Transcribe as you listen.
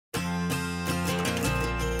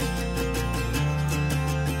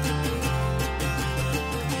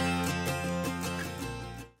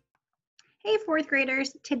fourth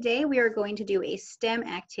graders. Today we are going to do a STEM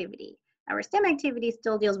activity. Our STEM activity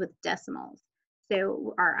still deals with decimals.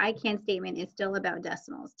 So our I can statement is still about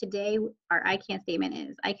decimals. Today our I can statement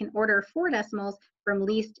is I can order 4 decimals from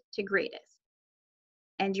least to greatest.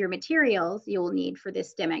 And your materials you will need for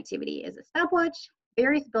this STEM activity is a stopwatch,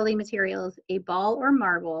 various building materials, a ball or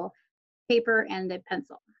marble, paper, and a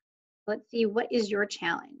pencil. Let's see, what is your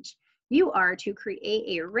challenge? You are to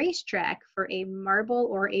create a racetrack for a marble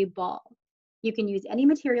or a ball. You can use any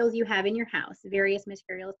materials you have in your house, various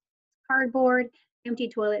materials, cardboard, empty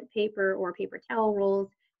toilet paper or paper towel rolls,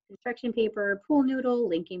 construction paper, pool noodle,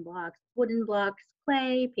 linking blocks, wooden blocks,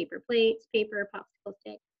 clay, paper plates, paper, popsicle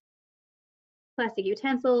sticks, plastic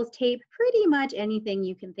utensils, tape, pretty much anything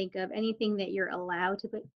you can think of, anything that you're allowed to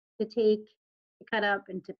cut up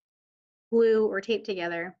and to glue or tape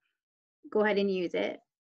together. Go ahead and use it.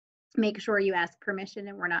 Make sure you ask permission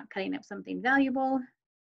and we're not cutting up something valuable.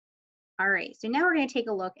 All right, so now we're going to take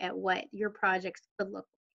a look at what your projects could look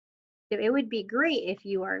like. So it would be great if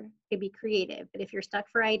you could be creative, but if you're stuck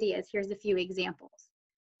for ideas, here's a few examples.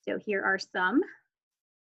 So here are some.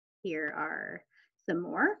 Here are some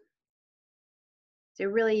more. So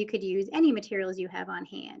really you could use any materials you have on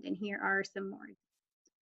hand, and here are some more.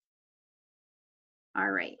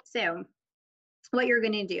 All right, so what you're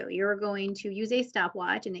going to do, you're going to use a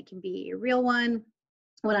stopwatch, and it can be a real one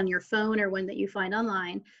on your phone or one that you find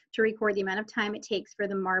online, to record the amount of time it takes for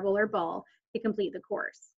the marble or ball to complete the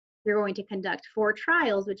course. You're going to conduct 4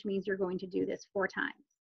 trials, which means you're going to do this 4 times.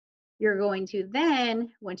 You're going to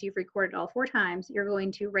then, once you've recorded all 4 times, you're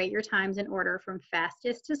going to rate your times in order from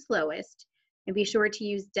fastest to slowest, and be sure to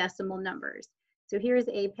use decimal numbers. So here's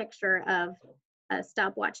a picture of a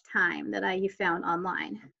stopwatch time that I found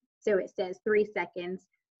online. So it says 3 seconds,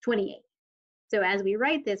 28. So as we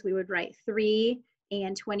write this, we would write 3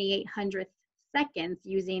 and 28/100 seconds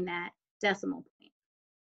using that decimal point.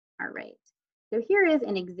 All right, so here is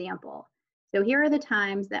an example. So here are the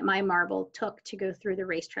times that my marble took to go through the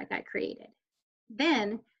racetrack I created.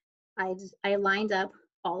 Then I lined up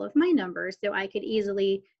all of my numbers so I could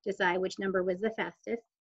easily decide which number was the fastest,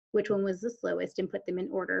 which one was the slowest, and put them in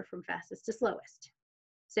order from fastest to slowest.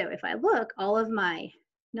 So if I look, all of my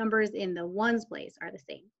numbers in the ones place are the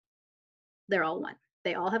same. They're all 1.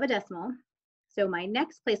 They all have a decimal. So my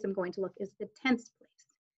next place I'm going to look is the 10th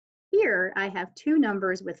place. Here I have 2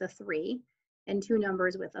 numbers with a 3 and 2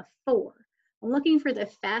 numbers with a 4. I'm looking for the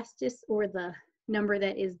fastest or the number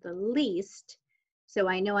that is the least, so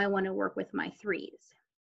I know I want to work with my 3s.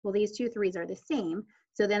 Well, these 2 3s are the same,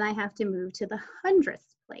 so then I have to move to the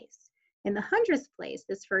 100th place. In the 100th place,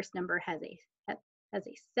 this first number has a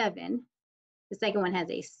 7. The second one has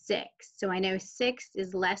a 6. So I know 6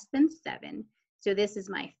 is less than 7. So this is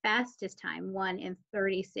my fastest time. 1 and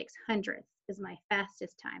 36/100 is my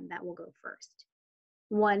fastest time. That will go first.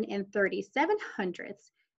 1 and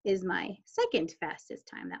 37/100 is my second fastest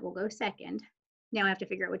time. That will go second. Now I have to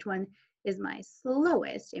figure out which one is my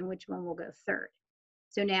slowest and which one will go third.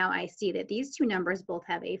 So now I see that these 2 numbers both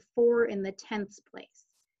have a 4 in the 10th place.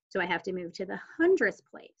 So I have to move to the 100th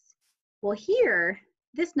place. Well, here,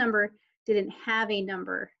 this number didn't have a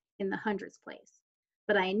number in the 100th place.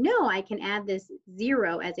 But I know I can add this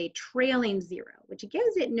 0 as a trailing 0, which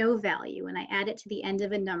gives it no value. And I add it to the end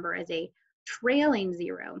of a number as a trailing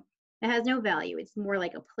 0. It has no value. It's more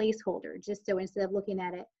like a placeholder, just so instead of looking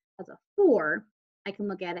at it as a 4, I can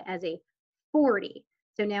look at it as a 40.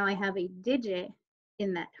 So now I have a digit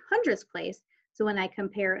in that 100th place. So when I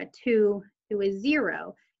compare a 2 to a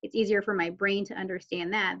 0, it's easier for my brain to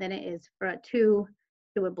understand that than it is for a 2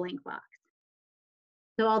 to a blank box.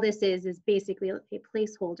 So all this is basically a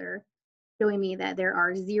placeholder showing me that there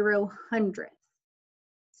are 0 hundredths.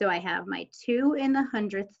 So I have my 2 in the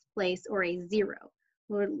 100th place, or a 0.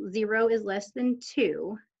 Well, 0 is less than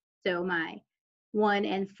 2, so my 1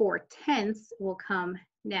 and 4/10 will come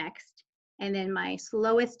next. And then my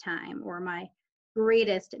slowest time, or my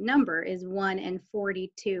greatest number, is 1 and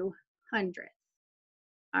 42/100.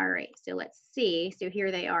 All right, so let's see. So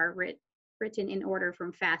here they are written in order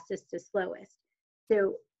from fastest to slowest.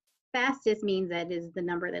 So fastest means that is the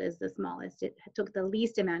number that is the smallest. It took the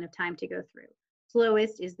least amount of time to go through.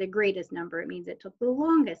 Slowest is the greatest number. It means it took the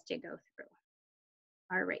longest to go through.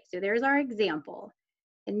 All right, so there's our example.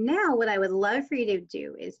 And now what I would love for you to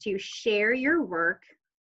do is to share your work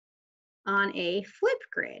on a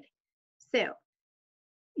Flipgrid. So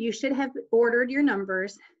you should have ordered your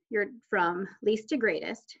numbers from least to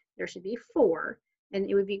greatest. There should be 4. And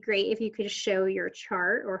it would be great if you could show your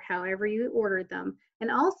chart or however you ordered them, and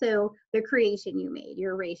also the creation you made,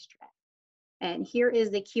 your racetrack. And here is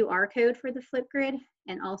the QR code for the Flipgrid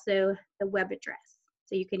and also the web address.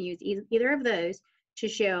 So you can use either of those to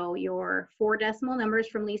show your 4 decimal numbers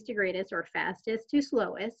from least to greatest or fastest to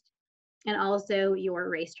slowest, and also your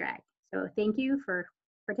racetrack. So thank you for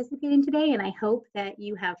participating today, and I hope that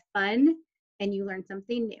you have fun and you learn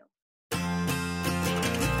something new.